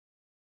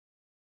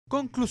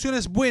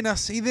Conclusiones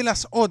buenas y de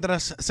las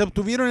otras se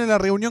obtuvieron en la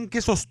reunión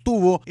que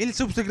sostuvo el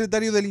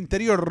subsecretario del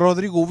Interior,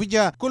 Rodrigo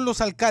Villa, con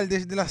los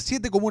alcaldes de las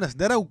 7 comunas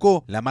de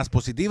Arauco. La más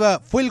positiva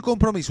fue el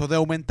compromiso de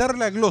aumentar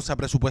la glosa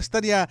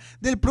presupuestaria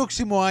del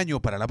próximo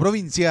año para la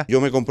provincia.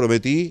 Yo me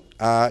comprometí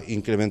a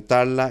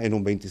incrementarla en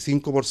un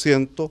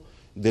 25%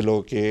 de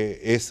lo que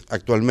es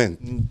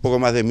actualmente, un poco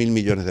más de 1.000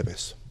 millones de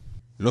pesos.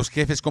 Los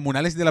jefes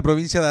comunales de la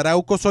provincia de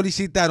Arauco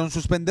solicitaron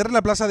suspender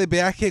la plaza de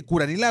peaje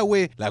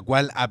Curanilahue, la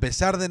cual, a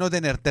pesar de no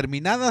tener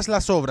terminadas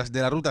las obras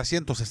de la ruta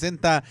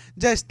 160,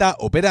 ya está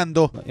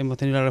operando. Hemos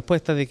tenido la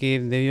respuesta de que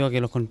debido a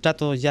que los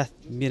contratos ya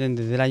vienen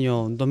desde el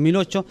año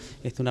 2008,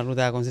 esta es una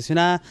ruta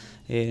concesionada,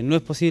 no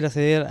es posible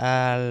acceder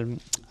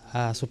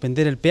a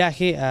suspender el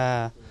peaje,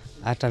 a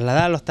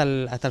trasladarlo hasta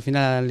el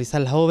finalizar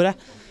las obras.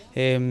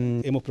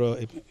 Hemos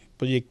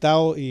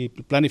proyectado y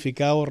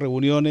planificado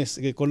reuniones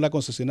con la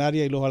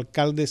concesionaria y los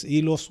alcaldes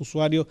y los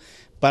usuarios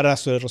para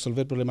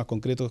resolver problemas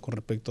concretos con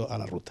respecto a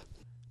la ruta.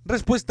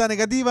 Respuesta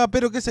negativa,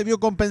 pero que se vio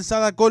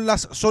compensada con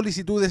las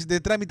solicitudes de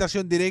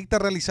tramitación directa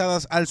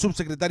realizadas al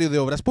subsecretario de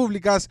Obras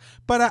Públicas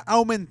para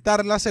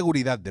aumentar la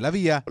seguridad de la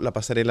vía. La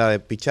pasarela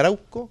de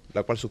Arauco,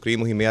 la cual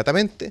suscribimos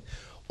inmediatamente,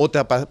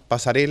 otra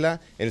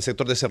pasarela en el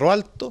sector de Cerro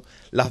Alto,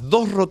 las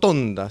 2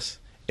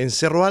 rotondas en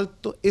Cerro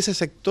Alto. Ese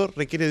sector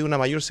requiere de una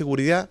mayor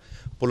seguridad,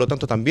 por lo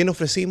tanto también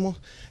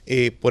ofrecimos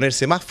poner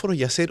semáforos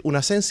y hacer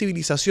una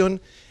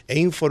sensibilización e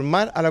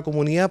informar a la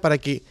comunidad para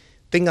que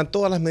tengan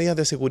todas las medidas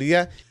de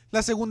seguridad.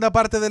 La segunda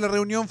parte de la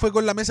reunión fue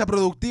con la mesa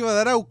productiva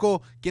de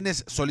Arauco,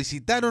 quienes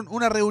solicitaron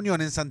una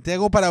reunión en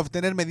Santiago para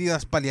obtener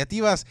medidas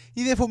paliativas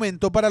y de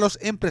fomento para los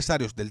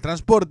empresarios del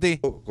transporte.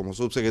 Como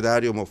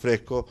subsecretario me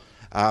ofrezco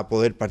a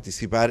poder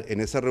participar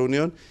en esa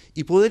reunión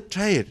y poder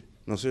traer,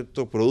 ¿no es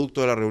cierto?, producto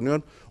de la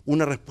reunión,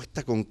 una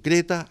respuesta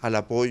concreta al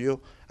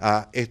apoyo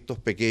a estos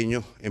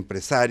pequeños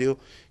empresarios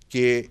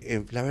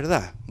que, la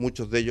verdad,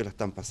 muchos de ellos la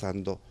están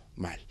pasando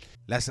mal.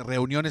 Las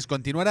reuniones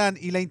continuarán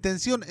y la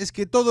intención es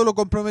que todo lo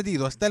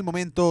comprometido hasta el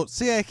momento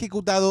sea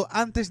ejecutado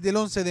antes del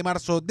 11 de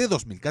marzo de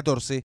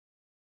 2014.